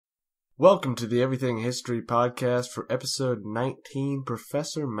Welcome to the Everything History podcast for episode 19,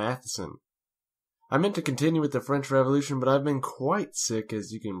 Professor Mathisen. I meant to continue with the French Revolution, but I've been quite sick,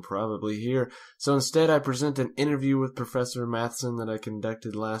 as you can probably hear, so instead I present an interview with Professor Mathisen that I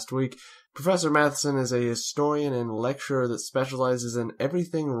conducted last week. Professor Mathisen is a historian and lecturer that specializes in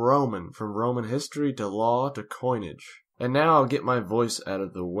everything Roman, from Roman history to law to coinage. And now I'll get my voice out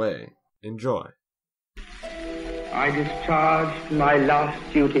of the way. Enjoy. I discharged my last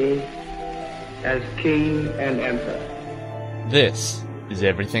duty as king and emperor. This is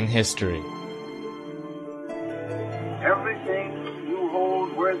Everything History. Everything you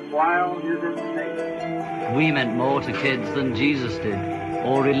hold worthwhile is at stake. We meant more to kids than Jesus did,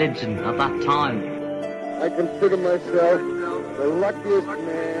 or religion at that time. I consider myself the luckiest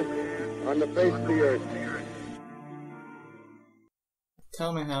man on the face of the earth.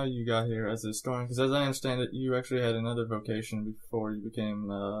 Tell me how you got here as a historian, because as I understand it, you actually had another vocation before you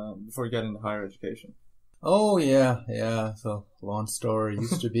before you got into higher education. Oh yeah. So long story.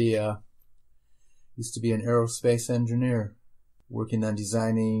 Used to be an aerospace engineer, working on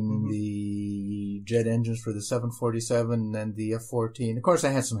designing the jet engines for the 747 and the F-14. Of course,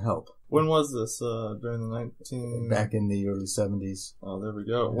 I had some help. When was this? During the Back in the early 70s. Oh, there we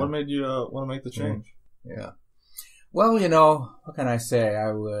go. Yeah. What made you want to make the change? Yeah. Well, what can I say?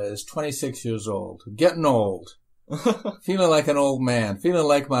 I was 26 years old, getting old, feeling like an old man, feeling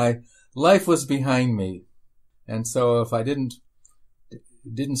like my life was behind me. And so if I didn't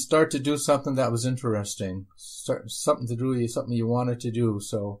start to do something that was interesting, something you wanted to do,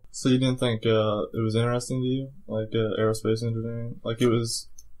 so you didn't think it was interesting to you, like aerospace engineering? Like it was,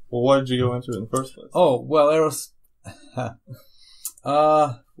 well, why did you go into it in the first place? Oh, well,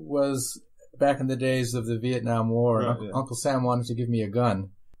 was back in the days of the Vietnam War. Right, and Uncle Sam wanted to give me a gun.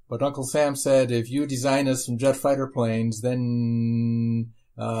 But Uncle Sam said, if you design us some jet fighter planes, then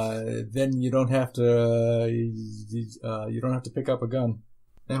you don't have to pick up a gun.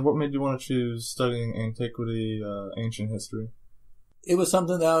 And what made you want to choose studying antiquity, ancient history? It was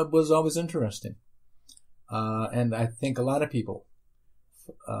something that was always interesting. And I think a lot of people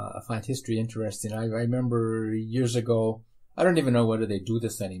find history interesting. I remember years ago, I don't even know whether they do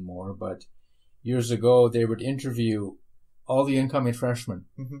this anymore, but years ago they would interview all the incoming freshmen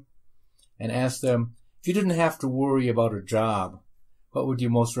and ask them, if you didn't have to worry about a job, what would you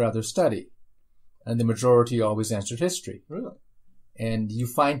most rather study? And the majority always answered history. Really? And you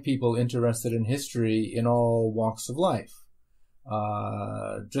find people interested in history in all walks of life.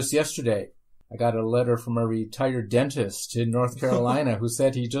 Just yesterday, I got a letter from a retired dentist in North Carolina who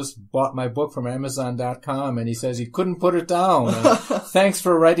said he just bought my book from Amazon.com, and he says he couldn't put it down. Thanks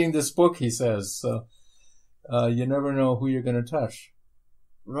for writing this book, he says. So you never know who you're going to touch.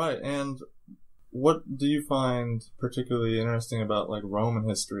 Right. And what do you find particularly interesting about like Roman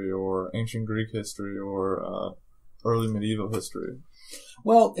history or ancient Greek history or early medieval history?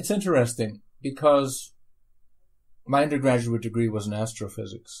 Well, it's interesting because my undergraduate degree was in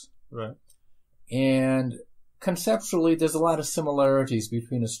astrophysics. Right. And conceptually, there's a lot of similarities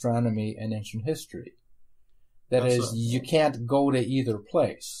between astronomy and ancient history. That is, you can't go to either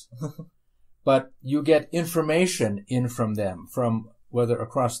place. But you get information in from them, from whether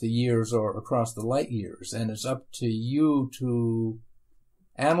across the years or across the light years. And it's up to you to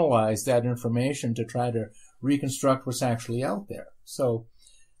analyze that information to try to reconstruct what's actually out there. So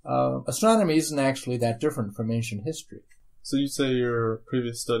astronomy isn't actually that different from ancient history. So you'd say your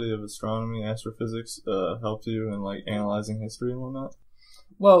previous study of astronomy, astrophysics, helped you in like analyzing history and whatnot?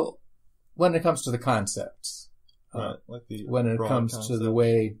 Well, when it comes to the concepts, right, like the when it comes concepts. to the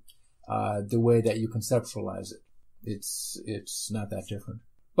way that you conceptualize it, it's not that different.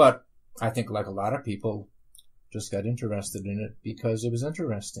 But I think, like a lot of people, just got interested in it because it was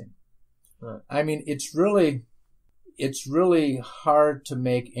interesting. Right. I mean, it's really hard to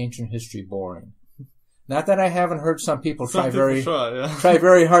make ancient history boring. Not that I haven't heard some people try very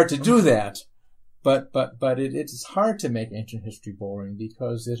hard to do that, but it's hard to make ancient history boring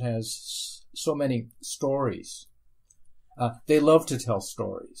because it has so many stories. They love to tell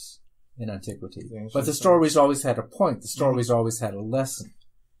stories in antiquity, but the stories always had a point. The stories always had a lesson,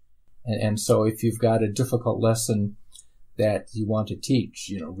 and so if you've got a difficult lesson that you want to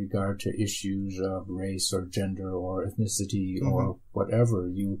teach, regard to issues of race or gender or ethnicity or whatever,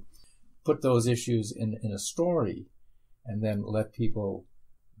 you put those issues in a story and then let people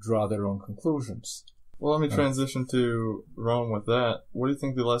draw their own conclusions. Well, let me transition to Rome with that. What do you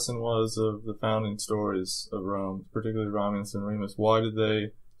think the lesson was of the founding stories of Rome, particularly Romulus and Remus? Why did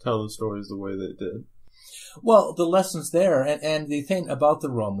they tell the stories the way they did? Well, the lessons there, and the thing about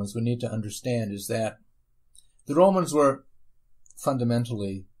the Romans we need to understand is that the Romans were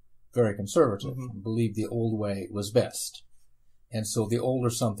fundamentally very conservative, and believed the old way was best. And so the older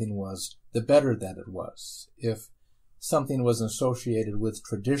something was, the better that it was. If something was associated with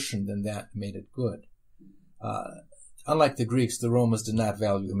tradition, then that made it good. Unlike the Greeks, the Romans did not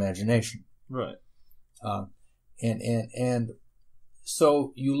value imagination. Right. And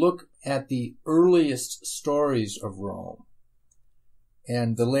so you look at the earliest stories of Rome,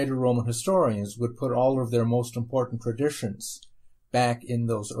 and the later Roman historians would put all of their most important traditions back in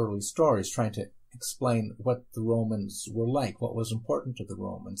those early stories, trying to explain what the Romans were like, what was important to the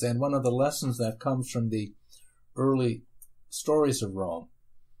Romans. And one of the lessons that comes from the early stories of Rome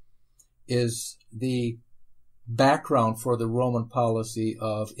is the background for the Roman policy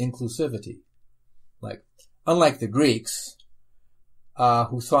of inclusivity. Like, unlike the Greeks,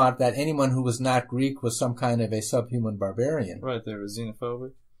 who thought that anyone who was not Greek was some kind of a subhuman barbarian. Right, they were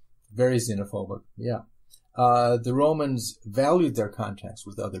xenophobic. Very xenophobic, yeah. The Romans valued their contacts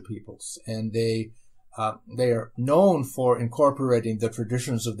with other peoples, and they are known for incorporating the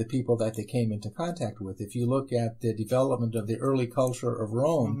traditions of the people that they came into contact with. If you look at the development of the early culture of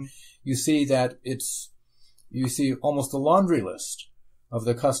Rome, you see that you see almost a laundry list of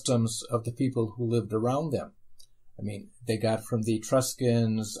the customs of the people who lived around them. I mean, they got from the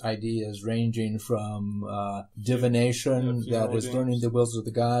Etruscans ideas ranging from divination, that is learning the wills of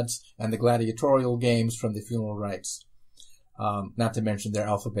the gods, and the gladiatorial games from the funeral rites. Not to mention their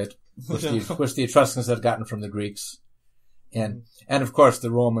alphabet, which the Etruscans had gotten from the Greeks. And of course, the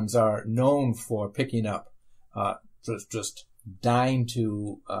Romans are known for picking up, just dying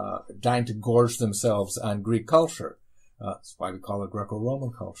to gorge themselves on Greek culture. That's why we call it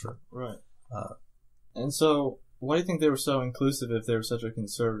Greco-Roman culture. Right. And so, why do you think they were so inclusive if they were such a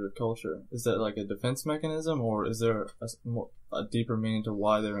conservative culture? Is that like a defense mechanism, or is there a deeper meaning to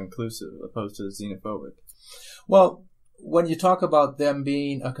why they're inclusive opposed to xenophobic? Well, when you talk about them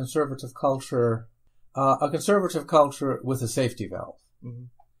being a conservative culture with a safety valve.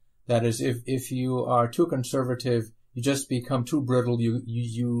 That is, if you are too conservative, you just become too brittle,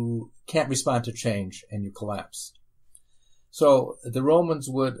 you can't respond to change, and you collapse. So the Romans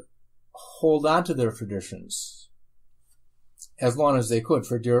would hold on to their traditions as long as they could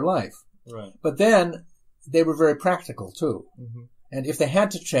for dear life. Right. But then they were very practical too. And if they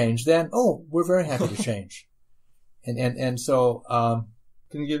had to change, then, we're very happy to change. And so,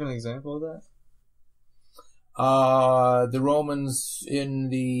 can you give an example of that? The Romans in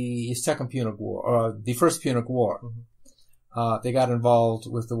the Second Punic War, or the First Punic War, they got involved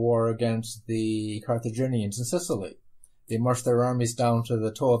with the war against the Carthaginians in Sicily. They marched their armies down to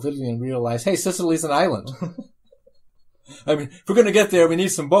the Toavili and realized, hey, Sicily's an island. I mean, if we're going to get there, we need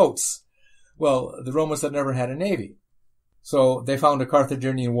some boats. Well, the Romans had never had a navy. So they found a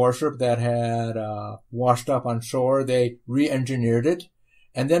Carthaginian warship that had washed up on shore. They re-engineered it.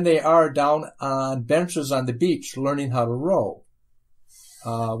 And then they are down on benches on the beach learning how to row.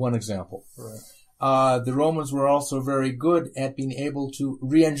 One example. Right. The Romans were also very good at being able to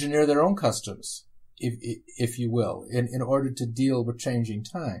re-engineer their own customs, if you will, in order to deal with changing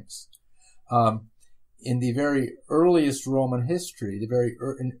times. In the very earliest Roman history,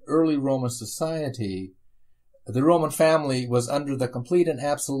 in early Roman society, the Roman family was under the complete and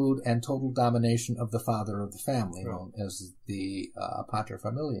absolute and total domination of the father of the family, known as the pater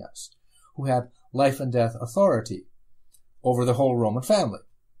familias, who had life and death authority over the whole Roman family.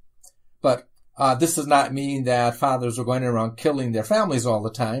 But this does not mean that fathers were going around killing their families all the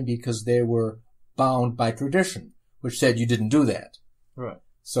time, because they were bound by tradition, which said you didn't do that. Right.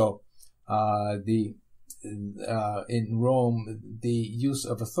 So in Rome, the use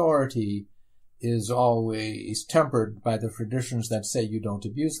of authority is always tempered by the traditions that say you don't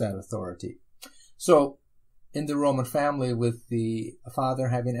abuse that authority. So in the Roman family, with the father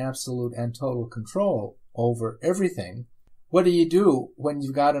having absolute and total control over everything, what do you do when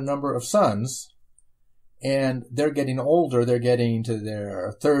you've got a number of sons and they're getting older, they're getting to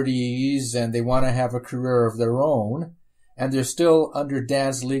their 30s, and they want to have a career of their own, and they're still under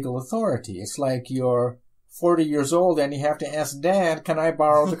dad's legal authority? It's like you're 40 years old and you have to ask dad, can I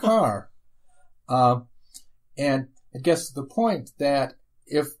borrow the car? And it gets to the point that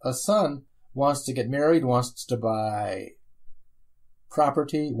if a son wants to get married, wants to buy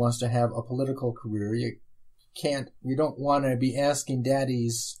property, wants to have a political career, you don't want to be asking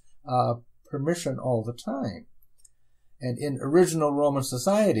daddy's permission all the time. And in original Roman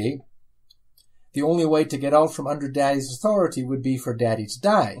society, the only way to get out from under daddy's authority would be for daddy to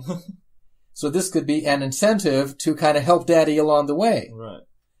die. So this could be an incentive to kind of help daddy along the way. Right.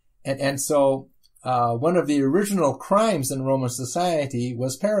 And so one of the original crimes in Roman society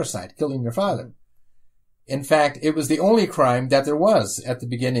was parricide, killing your father. In fact, it was the only crime that there was at the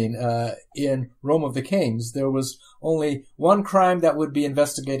beginning. In Rome of the Kings, there was only one crime that would be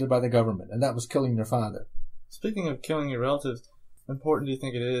investigated by the government, and that was killing your father. Speaking of killing your relatives, important do you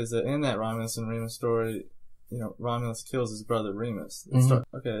think it is that in that Romulus and Remus story, Romulus kills his brother Remus?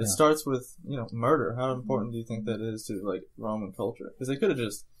 It starts with, murder. How important do you think that is to, like, Roman culture? Because they could have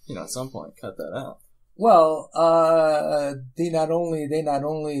just, at some point cut that out. Well, he not only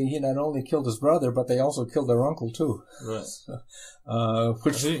killed his brother, but they also killed their uncle too. Right.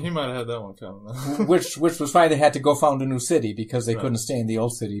 Which he might have had that one coming. which was why they had to go found a new city, because they couldn't stay in the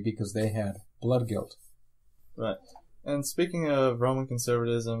old city because they had blood guilt. Right. And speaking of Roman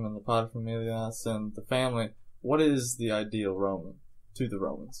conservatism and the paterfamilias and the family, what is the ideal Roman to the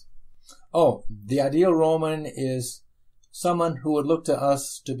Romans? Oh, the ideal Roman is someone who would look to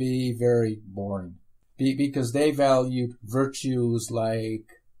us to be very boring. Because they valued virtues like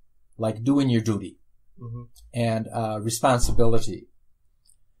doing your duty and responsibility.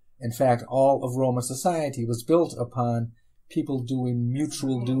 In fact, all of Roman society was built upon people doing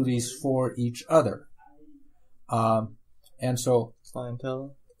mutual duties for each other. And so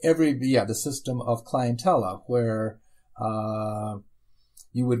clientela? The system of clientela, where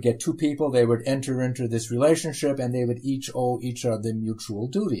you would get two people, they would enter into this relationship, and they would each owe each other mutual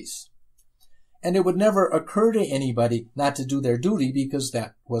duties. And it would never occur to anybody not to do their duty, because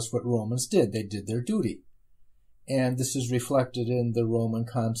that was what Romans did. They did their duty. And this is reflected in the Roman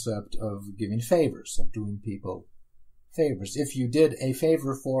concept of giving favors, of doing people favors. If you did a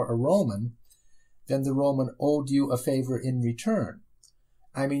favor for a Roman, then the Roman owed you a favor in return.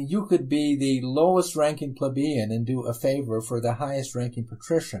 I mean, you could be the lowest ranking plebeian and do a favor for the highest ranking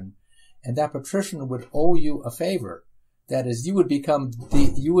patrician, and that patrician would owe you a favor. That is, you would become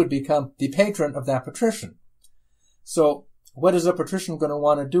the patron of that patrician. So, what is a patrician going to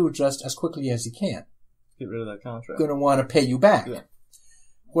want to do just as quickly as he can? Get rid of that contract. Going to want to pay you back. Yeah.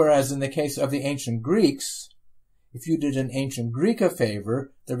 Whereas in the case of the ancient Greeks, if you did an ancient Greek a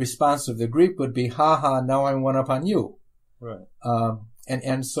favor, the response of the Greek would be, "Ha ha, now I'm one up on you." Right.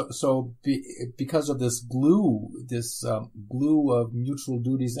 So because of this glue of mutual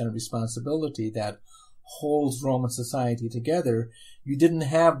duties and responsibility that holds Roman society together, you didn't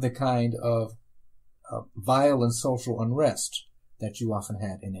have the kind of violent social unrest that you often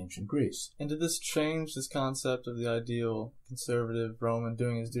had in ancient Greece. And did this change, this concept of the ideal conservative Roman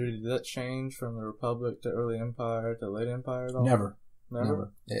doing his duty, did that change from the Republic to early Empire to late Empire at all? Never.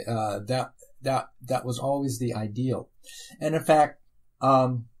 That was always the ideal. And in fact,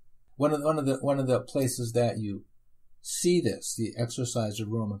 one of the places that you see this, the exercise of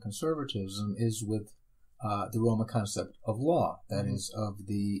Roman conservatism, is with the Roman concept of law, that is, of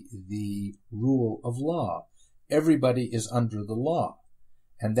the rule of law. Everybody is under the law,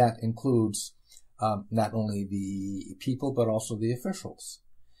 and that includes not only the people but also the officials.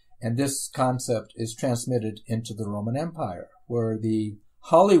 And this concept is transmitted into the Roman Empire, where the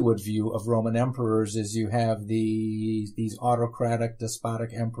Hollywood view of Roman emperors is you have these autocratic,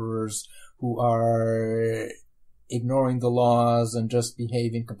 despotic emperors who are ignoring the laws and just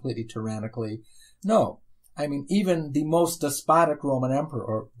behaving completely tyrannically. No. I mean, even the most despotic Roman emperor,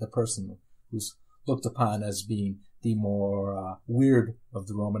 or the person who's looked upon as being the more weird of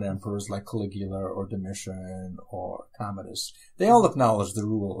the Roman emperors, like Caligula or Domitian or Commodus, they all acknowledged the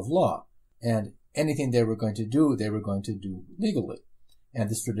rule of law. And anything they were going to do legally. And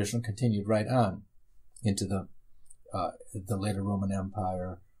this tradition continued right on into the later Roman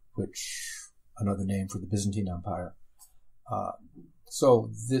Empire, which another name for the Byzantine Empire.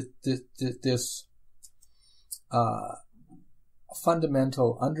 So this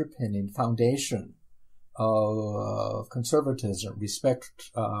fundamental underpinning foundation of conservatism, respect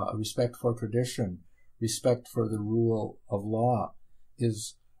for tradition, respect for the rule of law,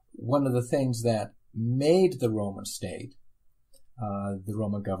 is one of the things that made the Roman state. The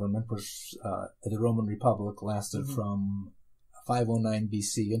Roman government was the Roman Republic lasted from 509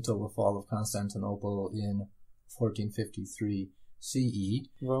 BC until the fall of Constantinople in 1453 CE.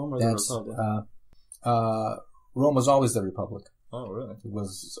 Rome or the Republic? Rome was always the Republic. Oh, really? It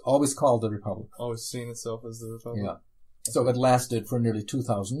was always called the Republic. Always seen itself as the Republic? Yeah. So it lasted for nearly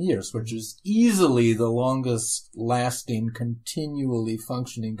 2,000 years, which is easily the longest lasting, continually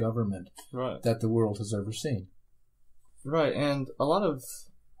functioning government that the world has ever seen. Right, and a lot of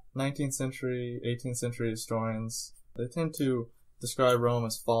 19th century, 18th century historians, they tend to describe Rome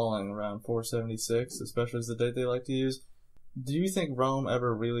as falling around 476, especially as the date they like to use. Do you think Rome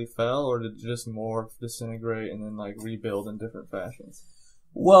ever really fell, or did it just morph, disintegrate, and then rebuild in different fashions?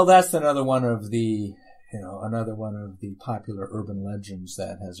 Well, that's another one of the another one of the popular urban legends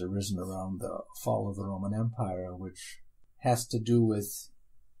that has arisen around the fall of the Roman Empire, which has to do with,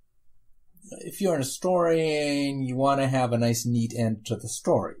 if you're an historian, you want to have a nice, neat end to the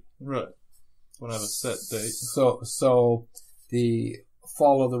story. Right. Want to have a set date. So the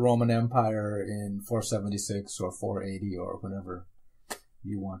fall of the Roman Empire in 476 or 480 or whenever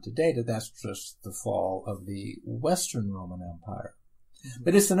you want to date it, that's just the fall of the Western Roman Empire.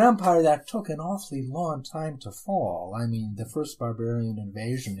 But it's an empire that took an awfully long time to fall. I mean, the first barbarian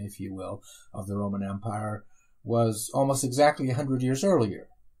invasion, if you will, of the Roman Empire was almost exactly 100 years earlier.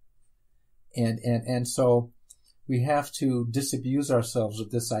 And so we have to disabuse ourselves of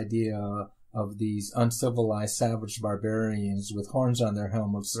this idea of these uncivilized, savage barbarians with horns on their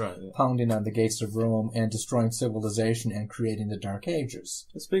helmets, right, yeah, pounding on the gates of Rome and destroying civilization and creating the Dark Ages.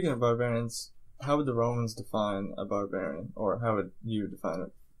 Speaking of barbarians, how would the Romans define a barbarian, or how would you define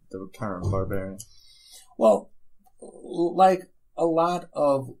it, the term barbarian? Well, like a lot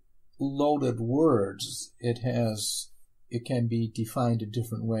of loaded words, it can be defined in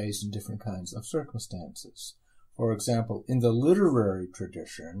different ways in different kinds of circumstances. For example, in the literary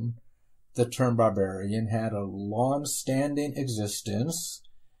tradition, the term barbarian had a long-standing existence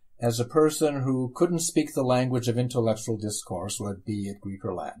as a person who couldn't speak the language of intellectual discourse, whether be it Greek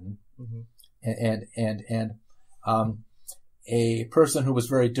or Latin, mm-hmm, and a person who was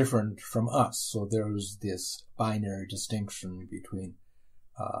very different from us. So there was this binary distinction between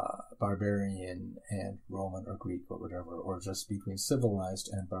barbarian and Roman or Greek or whatever, or just between civilized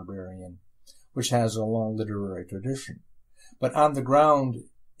and barbarian, which has a long literary tradition. But on the ground,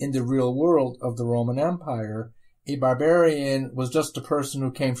 in the real world of the Roman Empire, a barbarian was just a person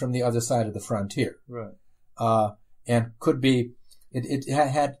who came from the other side of the frontier. right, And could be, it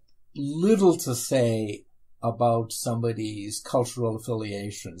had little to say about somebody's cultural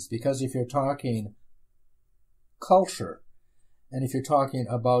affiliations, because if you're talking culture, and if you're talking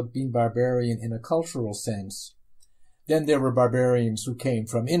about being barbarian in a cultural sense, then there were barbarians who came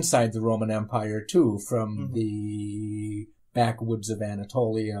from inside the Roman Empire too, from mm-hmm, the backwoods of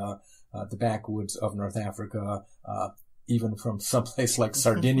Anatolia, the backwoods of North Africa, even from someplace like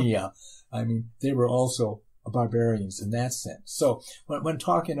Sardinia. I mean, they were also barbarians in that sense. So when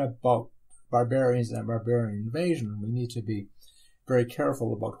talking about barbarians and barbarian invasion, we need to be very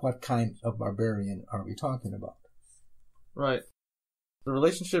careful about what kind of barbarian are we talking about. Right. The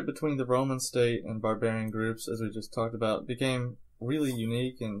relationship between the Roman state and barbarian groups, as we just talked about, became really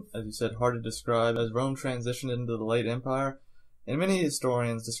unique and, as you said, hard to describe as Rome transitioned into the late Empire. And many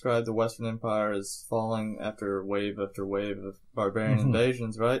historians describe the Western Empire as falling after wave of barbarian mm-hmm.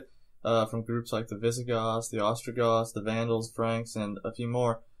 invasions, right? From groups like the Visigoths, the Ostrogoths, the Vandals, Franks, and a few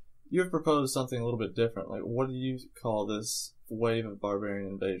more. You have proposed something a little bit different. Like, what do you call this wave of barbarian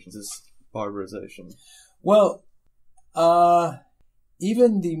invasions, this barbarization? Well,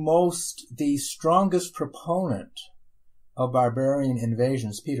 even the strongest proponent of barbarian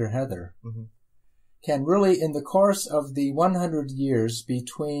invasions, Peter Heather, mm-hmm. can really, in the course of the 100 years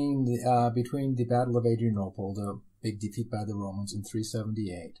between the Battle of Adrianople, the big defeat by the Romans in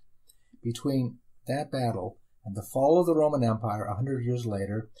 378, between that battle and the fall of the Roman Empire 100 years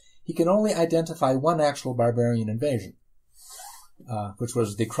later, he can only identify one actual barbarian invasion, which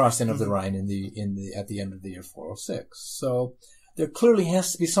was the crossing of the Rhine at the end of the year 406. So there clearly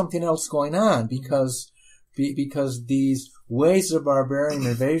has to be something else going on, because these waves of barbarian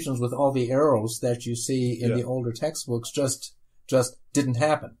invasions with all the arrows that you see in the older textbooks just didn't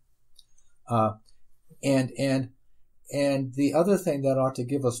happen. And the other thing that ought to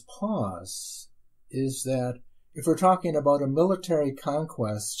give us pause is that if we're talking about a military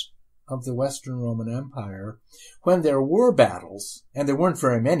conquest of the Western Roman Empire, when there were battles, and there weren't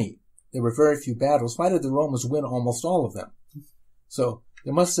very many, there were very few battles, why did the Romans win almost all of them? So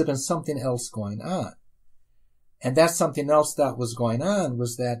there must have been something else going on. And that something else that was going on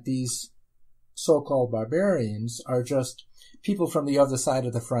was that these so-called barbarians are just people from the other side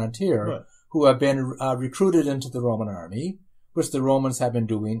of the frontier, right, who have been recruited into the Roman army, which the Romans have been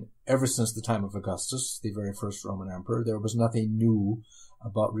doing ever since the time of Augustus, the very first Roman emperor. There was nothing new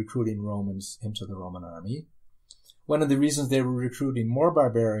about recruiting Romans into the Roman army. One of the reasons they were recruiting more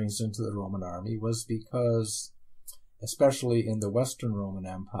barbarians into the Roman army was because, especially in the Western Roman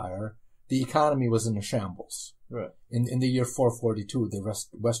Empire, the economy was in a shambles. Right. In the year 442, the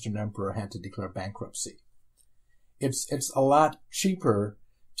Western emperor had to declare bankruptcy. It's a lot cheaper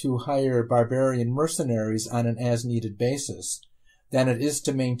to hire barbarian mercenaries on an as-needed basis than it is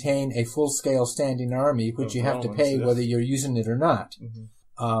to maintain a full-scale standing army, which you have to pay whether you're using it or not.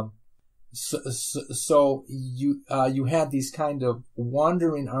 Mm-hmm. So you had these kind of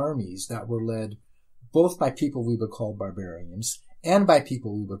wandering armies that were led both by people we would call barbarians and by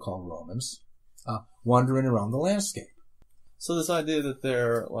people we would call Romans, wandering around the landscape. So this idea that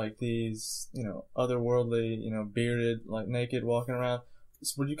they're like these, otherworldly, bearded, like naked, walking around,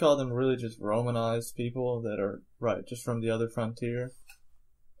 would you call them really just Romanized people that are, right, just from the other frontier?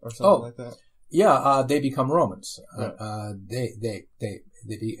 Or something like that? Yeah, they become Romans. Right. And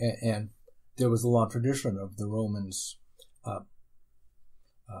there was a long tradition of the Romans,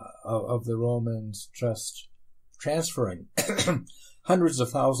 just transferring hundreds of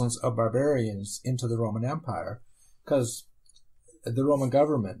thousands of barbarians into the Roman Empire, because the Roman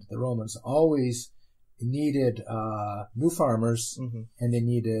government, the Romans always needed new farmers, and they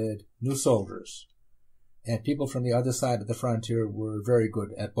needed new soldiers. And people from the other side of the frontier were very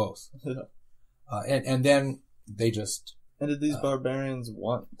good at both. Yeah. And then they just... And did these barbarians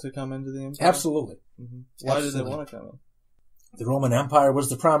want to come into the empire? Absolutely. Why Absolutely. did they want to come in? The Roman Empire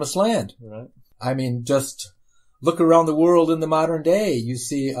was the promised land. Right. I mean, just look around the world in the modern day. You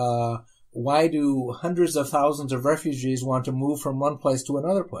see, why do hundreds of thousands of refugees want to move from one place to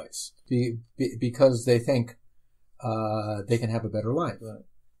another place? Because they think they can have a better life. Right.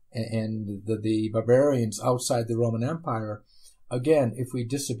 And the barbarians outside the Roman Empire, again, if we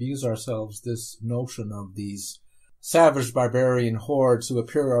disabuse ourselves this notion of these savage barbarian hordes who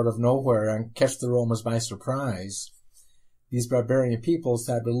appear out of nowhere and catch the Romans by surprise, these barbarian peoples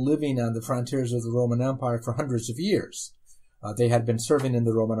had been living on the frontiers of the Roman Empire for hundreds of years. They had been serving in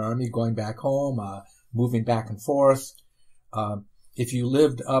the Roman army, going back home, moving back and forth. If you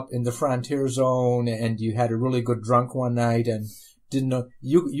lived up in the frontier zone and you had a really good drunk one night and didn't know,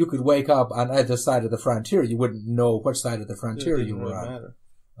 you could wake up on either side of the frontier. You wouldn't know which side of the frontier you were on.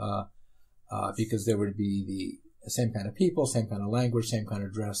 Because there would be the same kind of people, same kind of language, same kind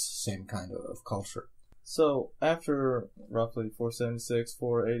of dress, same kind of culture. So after roughly 476,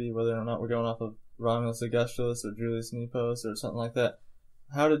 480, whether or not we're going off of Romulus Augustulus or Julius Nepos or something like that,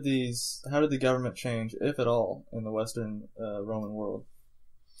 how did the government change, if at all, in the Western Roman world?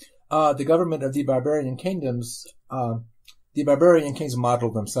 The government of the barbarian kingdoms, the barbarian kings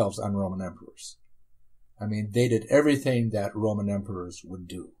modeled themselves on Roman emperors. I mean, they did everything that Roman emperors would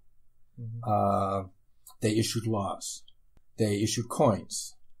do. They issued laws. They issued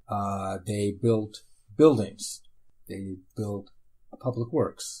coins. They built buildings. They built public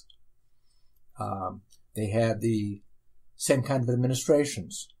works. They had the same kind of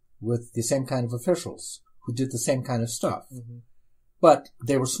administrations with the same kind of officials who did the same kind of stuff. But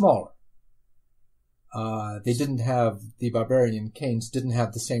they were smaller. The barbarian kings didn't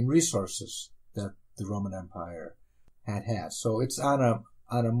have the same resources that the Roman Empire had. So it's on a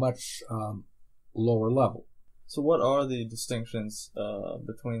much lower level. So what are the distinctions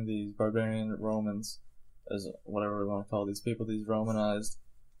between these barbarian Romans, as whatever we want to call these people, these Romanized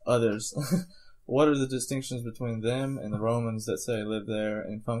others? What are the distinctions between them and the Romans that, say, live there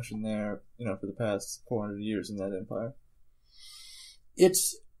and function there, for the past 400 years in that empire?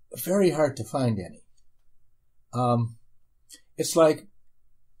 It's very hard to find any. It's like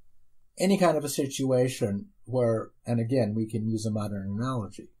any kind of a situation where, and again, we can use a modern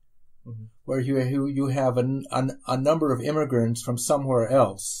analogy, where you have a number of immigrants from somewhere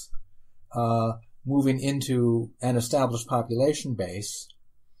else moving into an established population base.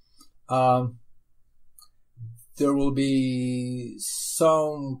 There will be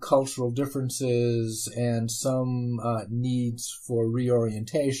some cultural differences and some needs for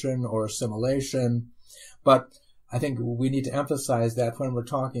reorientation or assimilation, but I think we need to emphasize that when we're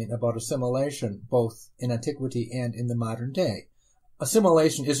talking about assimilation, both in antiquity and in the modern day,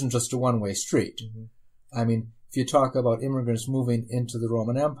 assimilation isn't just a one-way street. I mean, if you talk about immigrants moving into the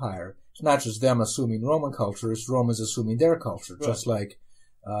Roman Empire, it's not just them assuming Roman culture, it's Romans assuming their culture, right.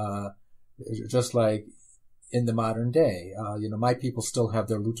 just like in the modern day. My people still have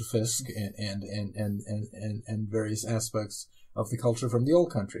their lutefisk and various aspects of the culture from the old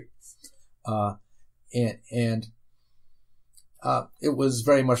country. It was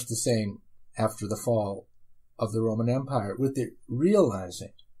very much the same after the fall of the Roman Empire, with the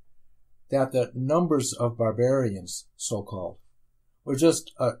realizing that the numbers of barbarians, so-called, were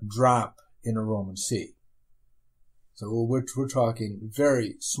just a drop in a Roman sea. So we're talking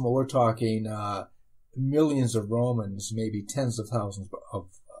very small. We're talking millions of Romans, maybe tens of thousands of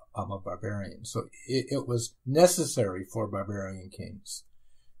barbarians. So it was necessary for barbarian kings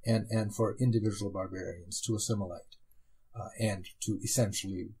and for individual barbarians to assimilate and to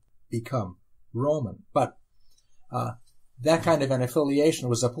essentially become Roman. But that kind of an affiliation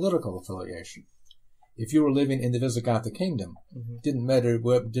was a political affiliation. If you were living in the Visigothic kingdom, it didn't matter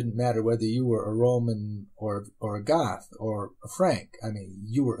whether you were a Roman or a Goth or a Frank. I mean,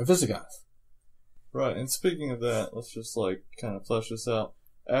 you were a Visigoth. Right, and speaking of that, let's just kind of flesh this out.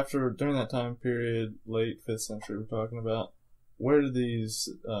 During that time period, late 5th century we're talking about, where did these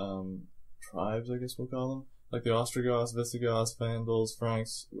tribes, I guess we'll call them, like the Ostrogoths, Visigoths, Vandals,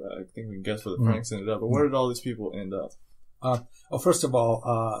 Franks, I think we can guess where the Franks ended up, but where did all these people end up? Well, first of all,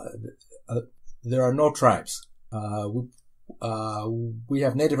 there are no tribes. We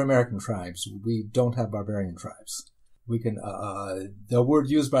have Native American tribes. We don't have barbarian tribes. We can, the word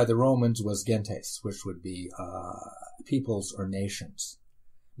used by the Romans was gentes, which would be, peoples or nations.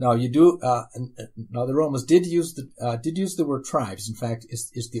 Now now the Romans did use the word tribes. In fact,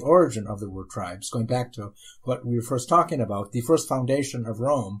 it's the origin of the word tribes, going back to what we were first talking about, the first foundation of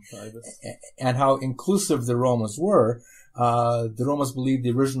Rome, and how inclusive the Romans were. The Romans believed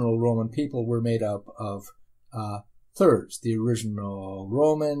the original Roman people were made up of, thirds, the original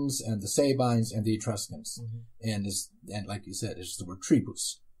Romans and the Sabines and the Etruscans. Mm-hmm. And like you said, it's the word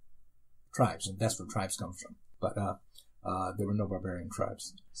tribus, tribes, and that's where tribes comes from. But, there were no barbarian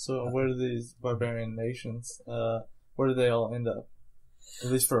tribes. So where do these barbarian nations, where do they all end up?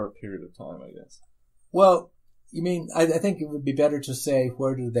 At least for a period of time, I guess. Well, you mean, I think it would be better to say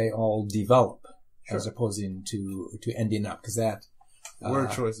where do they all develop, sure, as opposing to ending up, because that...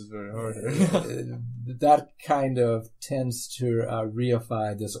 word choice is very hard. That kind of tends to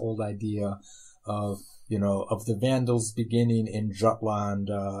reify this old idea of, of the Vandals beginning in Jutland,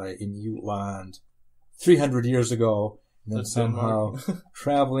 in Jutland, 300 years ago, and then somehow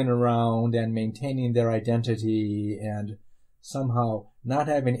traveling around and maintaining their identity and somehow not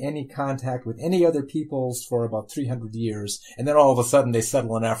having any contact with any other peoples for about 300 years, and then all of a sudden they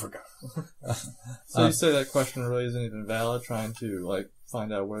settle in Africa. So you say that question really isn't even valid, trying to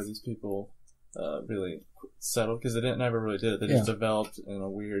find out where these people really settled, because they never really did. They just developed in a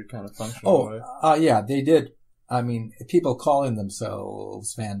weird kind of functional way. Yeah, they did. I mean, people calling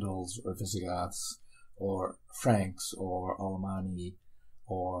themselves Vandals or Visigoths or Franks or Alemanni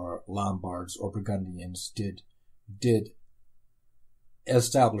or Lombards or Burgundians did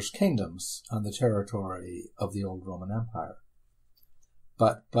establish kingdoms on the territory of the old Roman Empire.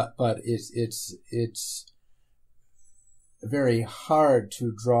 But it's very hard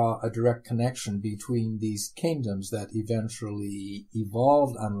to draw a direct connection between these kingdoms that eventually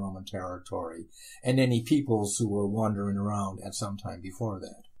evolved on Roman territory and any peoples who were wandering around at some time before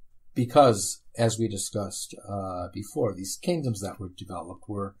that. Because, as we discussed before, these kingdoms that were developed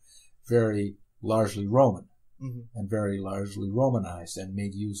were very largely Roman. Mm-hmm. And very largely Romanized and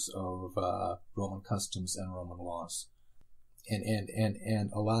made use of Roman customs and Roman laws. And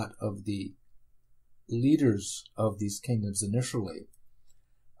a lot of the leaders of these kingdoms initially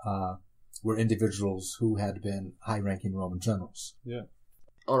were individuals who had been high-ranking Roman generals. Yeah.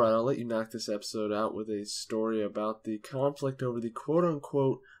 All right, I'll let you knock this episode out with a story about the conflict over the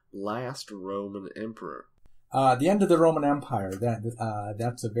quote-unquote last Roman emperor. The end of the Roman Empire,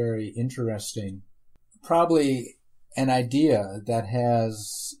 that's a very interesting, probably an idea that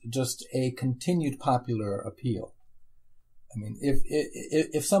has just a continued popular appeal. I mean,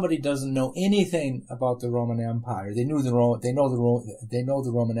 if somebody doesn't know anything about the Roman Empire, they know the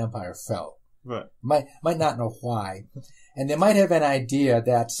Roman Empire fell. Right. Might not know why. And they might have an idea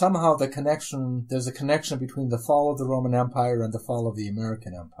that somehow there's a connection between the fall of the Roman Empire and the fall of the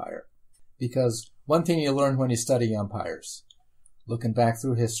American Empire. Because one thing you learn when you study empires, looking back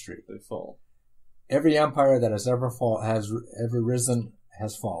through history, they fall. Every empire that has ever ever risen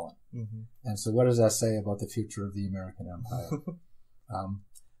has fallen. Mm-hmm. And so what does that say about the future of the American Empire?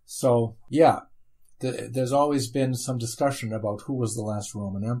 There's always been some discussion about who was the last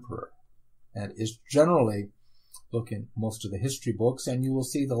Roman emperor. And it's generally, look in most of the history books, and you will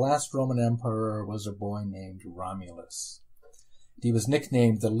see the last Roman emperor was a boy named Romulus. He was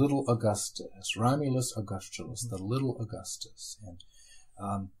nicknamed the Little Augustus, Romulus Augustulus, the Little Augustus.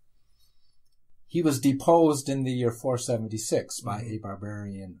 And he was deposed in the year 476 by a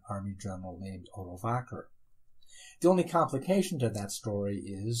barbarian army general named Odovaker. The only complication to that story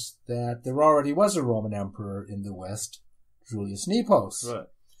is that there already was a Roman emperor in the West, Julius Nepos, right,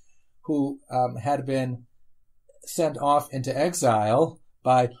 who had been sent off into exile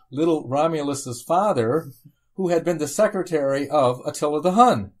by little Romulus's father, who had been the secretary of Attila the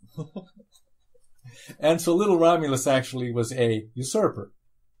Hun. And so little Romulus actually was a usurper.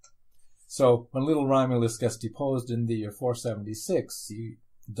 So when little Romulus gets deposed in the year 476,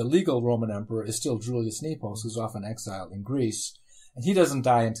 the legal Roman emperor is still Julius Nepos, who's off in exile in Greece, and he doesn't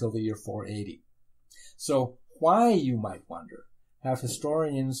die until the year 480. So why, you might wonder, have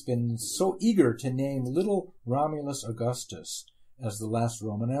historians been so eager to name little Romulus Augustus as the last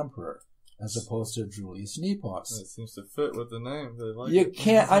Roman emperor? as opposed to Julius Nepos. It seems to fit with the name. They like You it.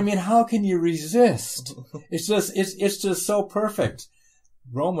 can't. I mean, how can you resist? It's just so perfect.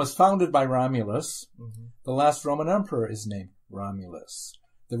 Rome was founded by Romulus. Mm-hmm. The last Roman emperor is named Romulus.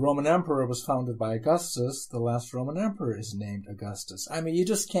 The Roman emperor was founded by Augustus. The last Roman emperor is named Augustus. I mean, you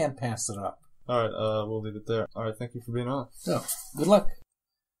just can't pass it up. All right, we'll leave it there. All right, thank you for being on. So, good luck.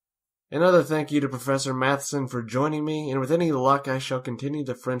 Another thank you to Professor Mathisen for joining me, and with any luck, I shall continue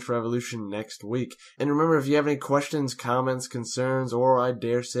the French Revolution next week. And remember, if you have any questions, comments, concerns, or I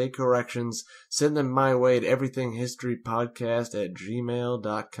dare say corrections, send them my way at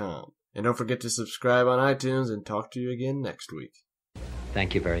everythinghistorypodcast@gmail.com. And don't forget to subscribe on iTunes, and talk to you again next week.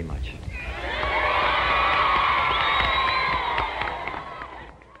 Thank you very much.